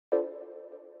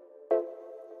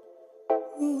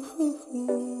Lord,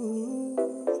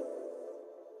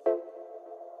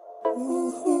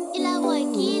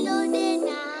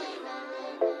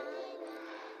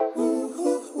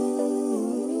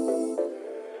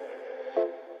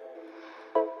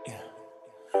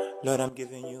 I'm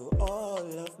giving you all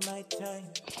of my time.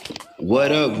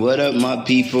 What up, my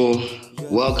people?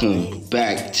 Welcome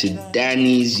back to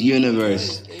Danny's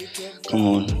Universe. Come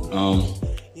on.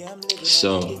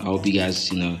 So I hope you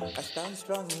guys,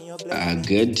 are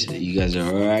good. You guys are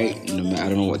alright. I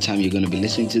don't know what time you're gonna be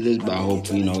listening to this, but I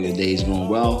hope your day is going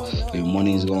well, your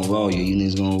morning is going well, your evening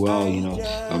is going well.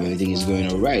 Everything is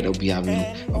going alright. Hope you're having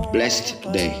a blessed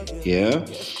day. Yeah.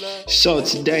 So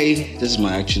today, this is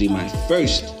my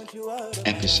first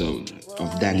episode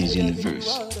of Danny's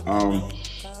Universe.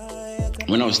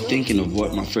 When I was thinking of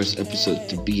what my first episode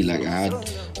to be like, I had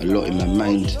a lot in my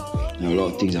mind, a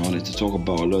lot of things I wanted to talk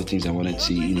about, a lot of things I wanted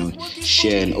to,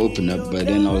 share and open up. But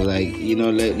then I was like,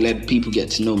 let people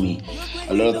get to know me.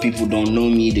 A lot of people don't know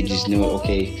me; they just know,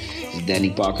 okay,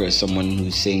 Danny Parker is someone who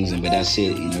sings, but that's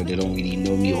it. They don't really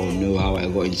know me or know how I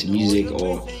got into music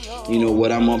or,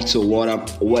 what I'm up to, what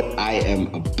I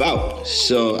am about.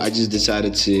 So I just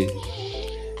decided to,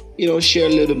 share a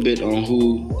little bit on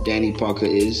who Danny Parker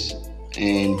is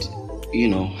and,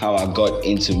 how I got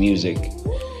into music.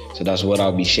 So that's what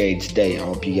I'll be sharing today. I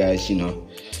hope you guys, I know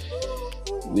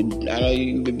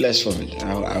you'll be blessed from it.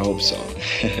 I hope so.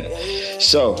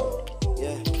 So,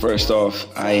 first off,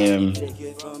 I am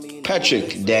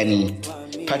Patrick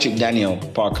Daniel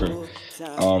Parker.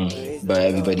 But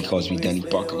everybody calls me Danny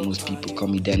Parker. Most people call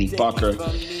me Danny Parker.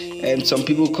 And some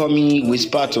people call me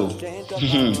Whispato.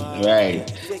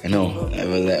 Right. I know. I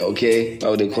was like, okay, why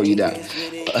would they call you that?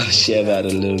 I'll share that a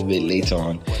little bit later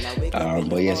on.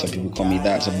 But yeah, some people call me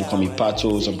that. Some people call me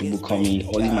Pato. Some people call me,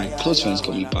 only my close friends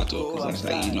call me Pato. Because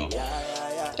that's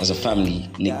like, as a family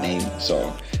nickname.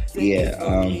 So, yeah.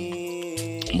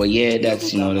 But yeah,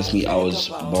 that's me. I was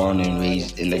born and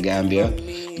raised in the Gambia.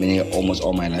 Been here almost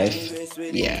all my life.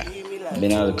 Yeah.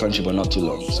 Been out of the country, but not too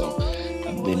long. So,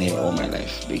 I've been here all my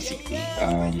life, basically.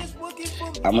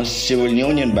 I'm a Sierra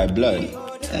Leonean by blood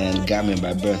and Gambian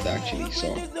by birth, actually.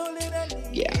 So,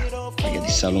 yeah, I get the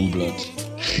Salon blood.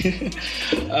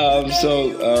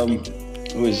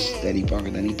 Who is Danny Parker?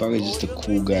 Danny Parker is just a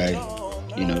cool guy,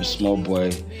 small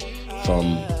boy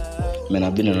from.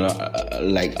 I've been in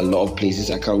a lot of places.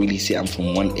 I can't really say I'm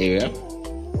from one area.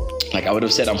 Like I would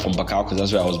have said I'm from Bakau because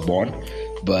that's where I was born,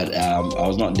 but I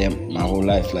was not there my whole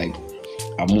life. Like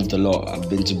I've moved a lot. I've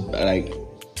been to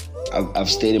I've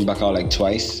stayed in Bakau like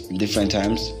twice, different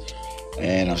times,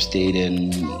 and I've stayed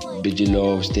in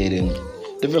Bijilo. I've stayed in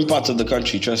different parts of the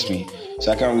country. Trust me.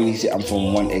 So I can't really say I'm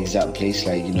from one exact place.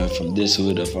 Like from this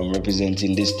hood or from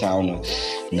representing this town.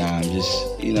 I'm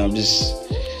just here.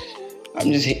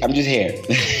 I'm just here.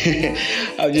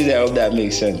 I hope that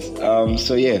makes sense.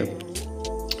 So yeah,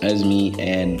 that's me,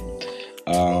 and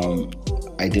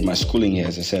I did my schooling here.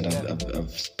 As I said,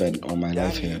 I've spent all my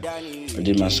life here. I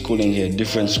did my schooling here,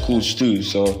 different schools too.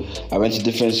 So I went to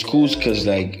different schools because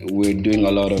we're doing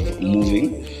a lot of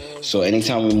moving. So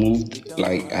anytime we moved,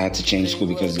 I had to change school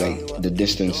because the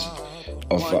distance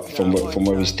from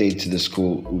where we stayed to the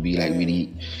school would be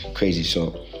really crazy.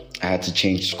 So I had to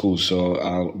change school.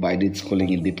 So but I did schooling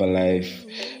in Deeper Life,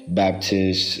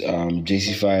 Baptist,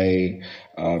 JC5,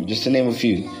 just to name a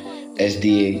few.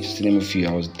 SDA, just to name a few.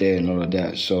 I was there and all of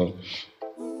that. So,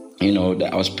 I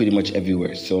was pretty much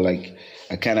everywhere. So, I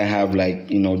kind of have,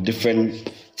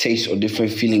 different taste or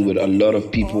different feeling with a lot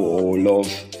of people or a lot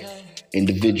of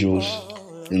individuals,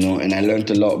 and I learned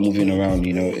a lot moving around,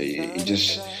 It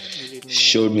just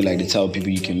showed me, the type of people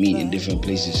you can meet in different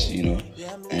places,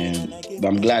 But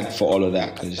I'm glad for all of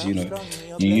that because, you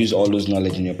use all those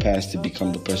knowledge in your past to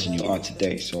become the person you are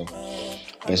today. So,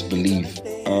 best believe.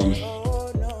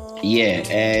 Yeah,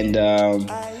 and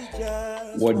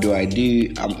what do I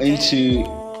do? I'm into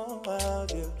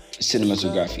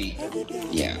cinematography.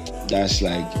 Yeah, that's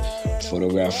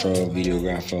photographer,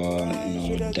 videographer,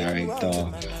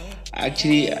 director.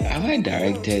 Actually, have I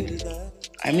directed?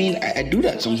 I mean, I do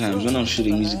that sometimes when I'm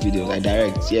shooting music videos. I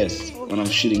direct, yes. When I'm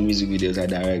shooting music videos, I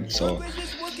direct. So,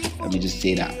 let me just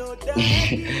say that.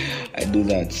 I do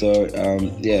that. So,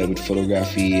 yeah, with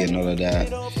photography and all of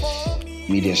that.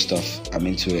 Media stuff, I'm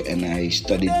into it, and I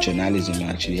studied journalism.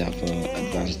 I actually have an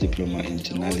advanced diploma in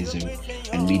journalism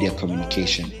and media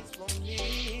communication.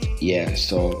 Yeah,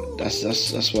 so that's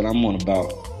what I'm on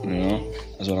about,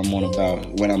 That's what I'm on about.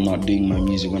 When I'm not doing my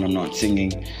music, when I'm not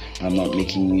singing, I'm not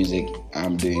making music,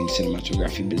 I'm doing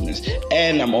cinematography business.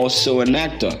 And I'm also an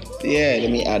actor. Yeah, let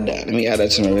me add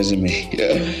that to my resume.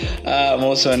 I'm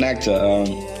also an actor.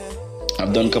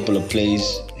 I've done a couple of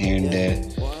plays here and there.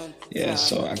 Yeah,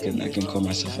 so I can call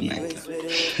myself an actor.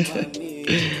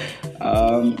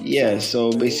 Yeah,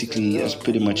 so basically that's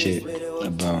pretty much it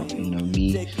about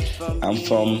me. I'm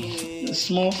from a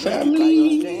small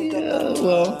family.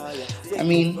 Well, I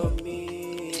mean,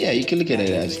 yeah, you can look at it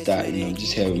as that. I'm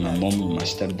just here with my mom, my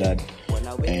stepdad,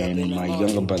 and my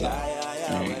younger brother.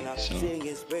 Right, so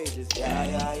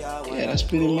yeah, that's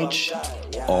pretty much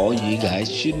all you guys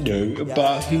should know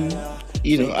about who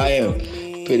I am.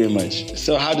 Pretty much.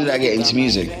 So how did I get into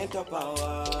music?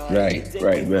 Right.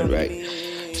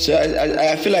 So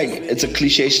I feel like it's a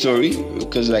cliche story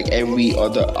because like every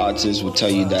other artist will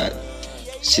tell you that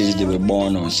since they were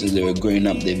born or since they were growing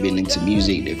up, they've been into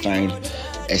music. They find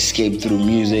escape through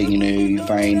music. You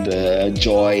find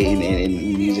joy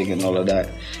in music and all of that.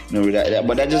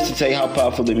 But that's just to tell you how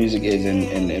powerful the music is,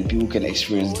 and people can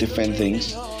experience different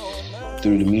things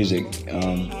through the music.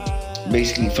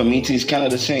 Basically, for me too, it's kind of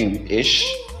the same-ish.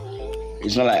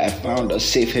 It's not like I found a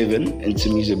safe haven into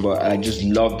music, but I just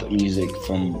loved music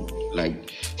from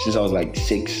like since I was like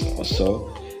 6 or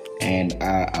so. And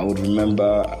I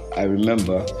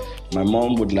remember my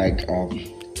mom would like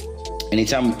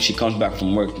anytime she comes back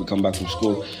from work, we come back from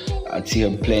school, I'd see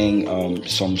her playing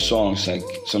some songs, like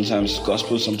sometimes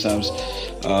gospel, sometimes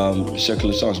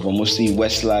secular songs, but mostly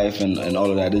Westlife and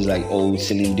all of that. Is like old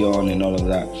Celine Dion and all of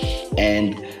that.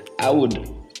 And I would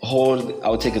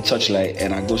take a touchlight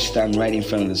and I go stand right in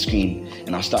front of the screen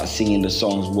and I'll start singing the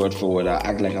songs word for word. I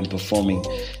act like I'm performing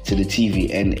to the TV,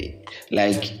 and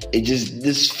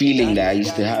this feeling that I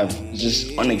used to have,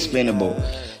 just unexplainable.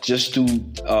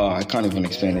 I can't even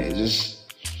explain it. It's just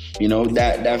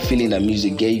that feeling that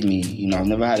music gave me. I've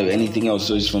never had anything else.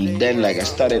 So it's from then like I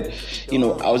started.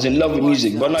 I was in love with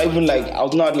music, but not even like I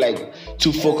was not like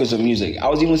too focused on music. I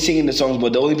was even singing the songs,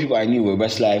 but the only people I knew were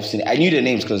Westlife. I knew their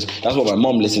names because that's what my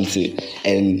mom listened to,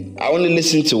 and I only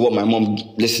listened to what my mom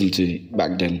listened to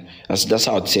back then. That's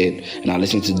how I'd say it. And I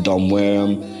listened to Don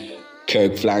Worm,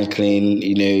 Kirk Franklin,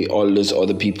 all those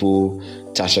other people,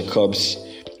 Tasha Cobbs,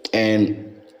 and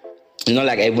it's not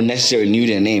like I even necessarily knew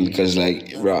their name because,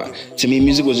 like, to me,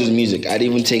 music was just music. I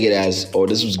didn't even take it as,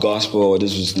 this was gospel or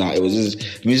this was not. It was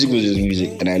just, music was just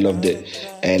music, and I loved it.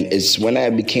 And it's when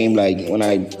I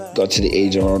got to the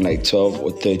age around like 12 or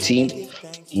 13,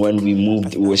 when we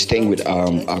were staying with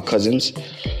our cousins.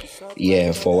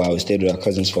 Yeah, for a while. We stayed with our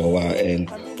cousins for a while. And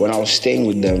when I was staying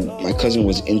with them, my cousin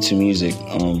was into music.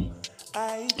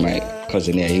 My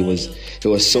cousin, yeah, he was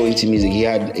so into music.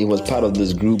 He was part of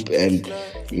this group, and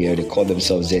they called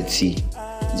themselves ZC,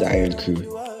 Zion Crew.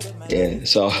 Yeah,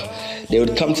 so they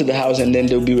would come to the house and then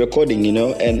they'll be recording,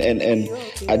 and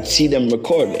I'd see them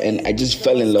record, and I just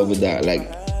fell in love with that. Like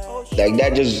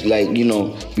that just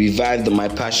revived my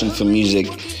passion for music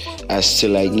as to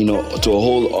to a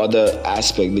whole other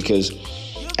aspect, because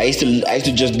I used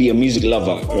to just be a music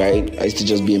lover, right? I used to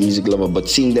just be a music lover, but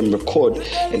seeing them record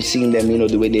and seeing them,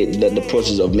 the way the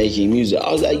process of making music,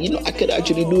 I was like, I could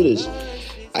actually do this.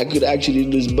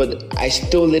 But I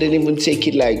still didn't even take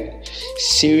it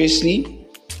seriously.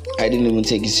 I didn't even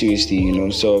take it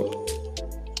seriously, So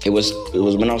it was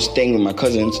when I was staying with my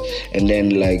cousins, and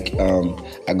then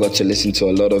I got to listen to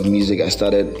a lot of music. I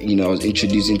started, I was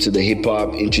introduced into the hip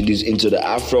hop, introduced into the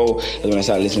Afro. That's when I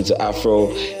started listening to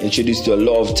Afro, introduced to a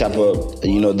lot of type of,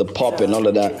 the pop and all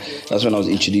of that. That's when I was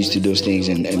introduced to those things,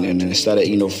 and I started,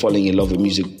 falling in love with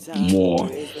music more.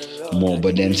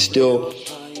 But then still,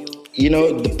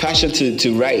 the passion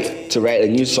to write a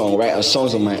new song, write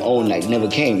songs of my own, never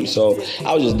came. So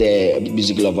I was just there, a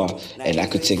music lover, and I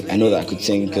could sing. I know that I could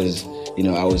sing because,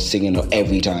 I was singing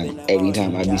every time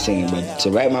I'd be singing. But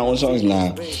to write my own songs,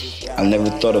 nah, I never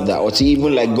thought of that. Or to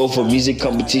even go for music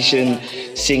competition,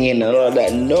 singing and all of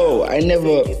that. No, I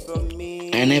never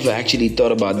actually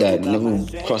thought about that. Never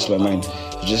crossed my mind.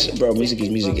 Just, music is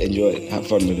music. Enjoy it. Have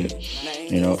fun with it.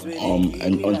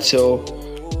 And until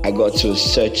I got to a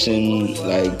certain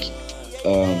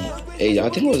age, I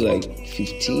think it was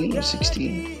 15 or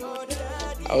 16.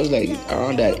 I was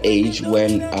around that age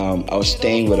when I was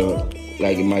staying with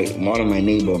one of my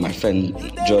neighbor, my friend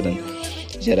Jordan.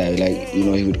 He said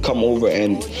he would come over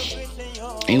and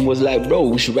he was like, bro,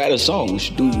 we should write a song. We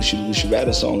should write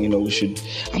a song.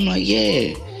 I'm like,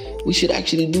 yeah, we should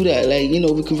actually do that.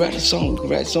 We could write a song. We could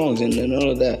write songs and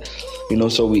all of that.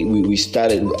 So we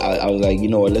started. I was like,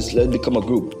 let's become a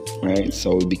group, right?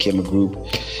 So we became a group,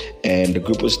 and the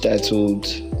group was titled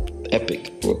Epic.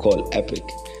 We're called Epic.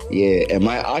 Yeah, and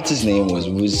my artist name was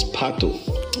Wiz Pato,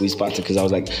 because I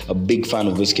was a big fan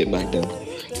of Wizkid back then.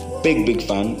 Big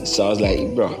fan. So I was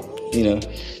like, bro,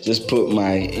 just put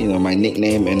my my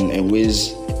nickname and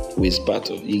Wiz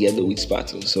Pato. You get the Wiz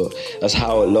Pato. So that's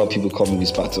how a lot of people call me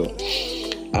Wiz Pato.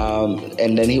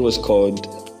 And then he was called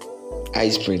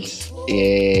Ice Prince.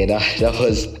 Yeah, that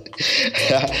was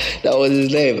that was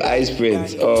his name, Ice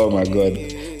Prince. Oh my God,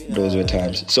 those were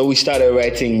times. So we started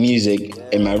writing music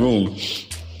in my room.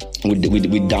 We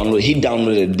downloaded. He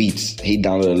downloaded beats. He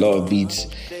downloaded a lot of beats.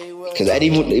 Because I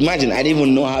didn't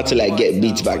even know how to get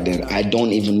beats back then. I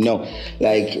don't even know.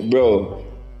 Bro,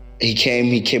 he came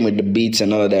with the beats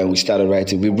and all of that, and we started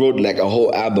writing. We wrote a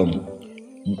whole album.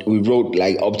 We wrote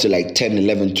up to 10,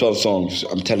 11, 12 songs.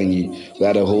 I'm telling you, we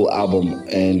had a whole album,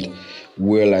 and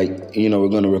we're we're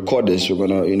gonna record this. We're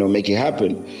gonna make it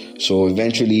happen. So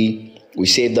eventually we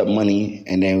saved up money,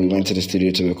 and then we went to the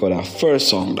studio to record our first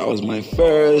song. That was my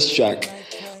first track.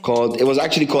 It was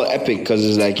actually called Epic, because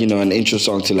it's an intro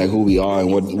song to who we are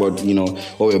and what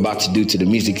we're about to do to the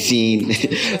music scene.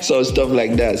 So stuff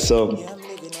like that. So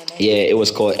yeah, it was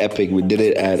called Epic. We did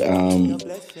it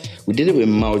with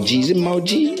Mauji. Is it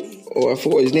Mauji? I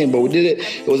forgot his name, but we did it.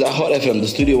 It was at Hot FM. The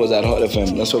studio was at Hot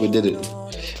FM. That's where we did it.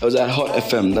 It was at Hot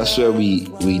FM. That's where we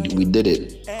did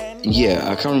it. Yeah,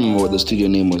 I can't remember what the studio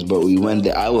name was, but we went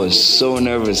there. I was so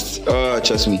nervous. Oh,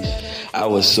 trust me, I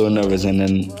was so nervous. And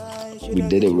then we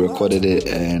did it, we recorded it,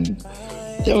 and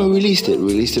then we released it. We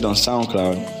released it on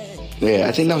SoundCloud. Yeah,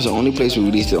 I think that was the only place we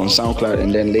released it, on SoundCloud.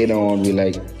 And then later on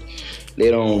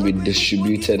we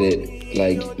distributed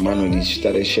it manually,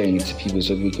 started sharing it to people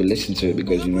so we could listen to it,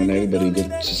 because not everybody would go to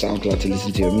SoundCloud to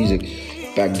listen to your music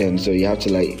back then. So you have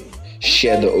to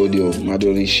share the audio,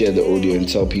 manually share the audio, and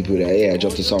tell people that, hey, I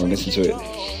dropped a song, listen to it.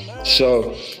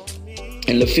 So,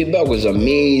 and the feedback was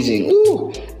amazing.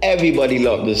 Ooh, everybody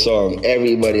loved the song.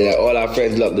 Everybody, all our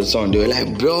friends loved the song. They were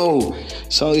like, bro,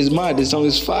 song is mad. This song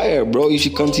is fire, bro. You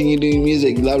should continue doing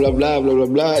music, blah, blah, blah, blah, blah,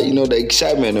 blah. The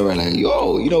excitement. They were like,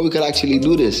 yo, we could actually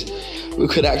do this. We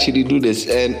could actually do this.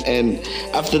 And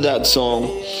after that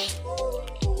song,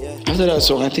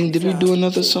 I think, did we do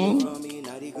another song?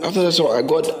 After that song, I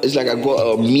got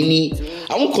a mini,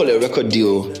 I won't call it a record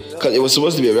deal, because it was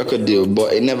supposed to be a record deal,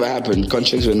 but it never happened.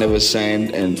 Contracts were never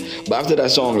signed. But after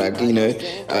that song,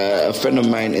 a friend of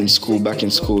mine back in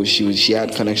school, she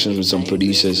had connections with some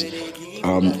producers,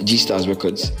 G-Stars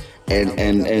Records. And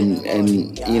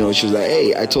she was like,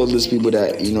 hey, I told these people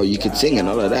that, you could sing and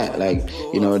all of that.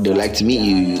 They'd like to meet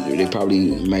you. They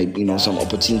probably might, some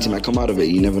opportunity might come out of it.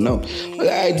 You never know.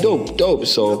 Dope.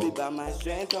 So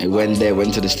I went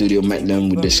to the studio, met them,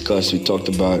 we discussed, we talked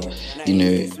about,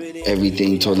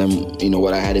 everything, told them,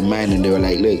 what I had in mind. And they were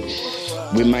like, look,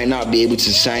 we might not be able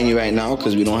to sign you right now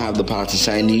because we don't have the power to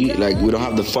sign you. We don't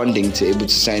have the funding to able to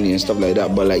sign you and stuff like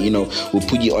that. But we'll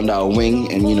put you under our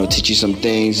wing and teach you some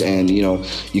things, and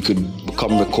you could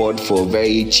come record for a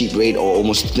very cheap rate or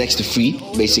almost next to free.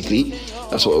 Basically,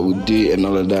 that's what we do and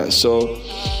all of that. So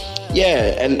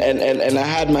yeah, and I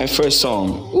had my first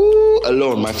song,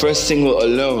 Alone, my first single,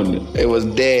 Alone. It was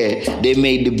there. They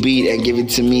made the beat and gave it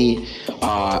to me.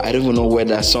 I don't even know where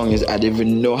that song is. I didn't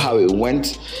even know how it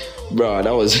went. Bro,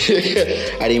 that was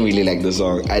I didn't really like the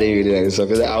song.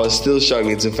 Because I was still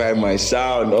struggling to find my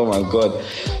sound. Oh my God.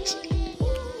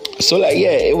 So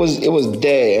it was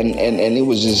there, and it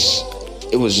was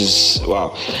just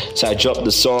wow. So I dropped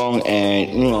the song,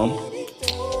 and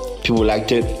people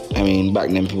liked it. I mean, back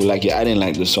then people liked it. I didn't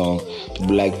like the song.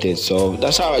 People liked it. So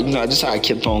that's how I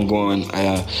kept on going.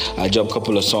 I dropped a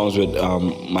couple of songs with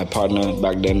my partner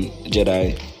back then,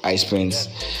 Jedi Ice Prince.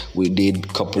 We did a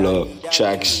couple of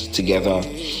tracks together,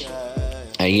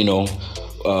 and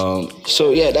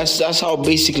so yeah, that's how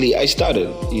basically I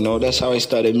started. That's how I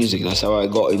started music. That's how I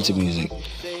got into music.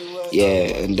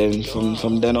 Yeah, and then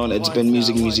from then on, it's been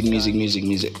music.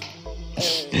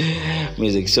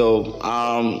 Music. So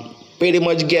pretty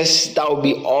much guess that will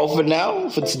be all for now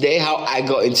for today, how I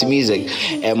got into music.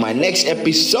 And my next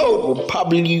episode will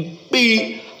probably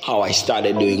be how I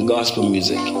started doing gospel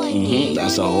music.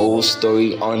 That's a whole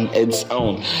story on its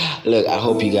own. Look, I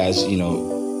hope you guys,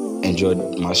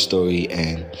 enjoyed my story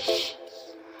and,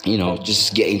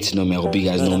 just getting to know me. I hope you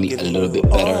guys know me a little bit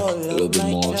better, a little bit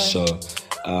more. So,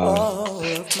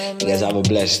 you guys have a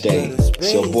blessed day.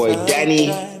 It's your boy,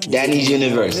 Danny's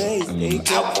Universe.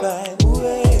 Out.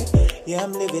 Yeah,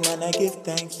 I'm living and I give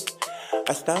thanks.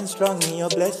 I stand strong in your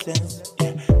blessings.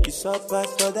 Yeah, you saw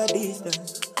past all the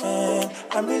distance. And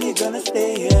I'm really gonna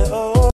stay here. Oh.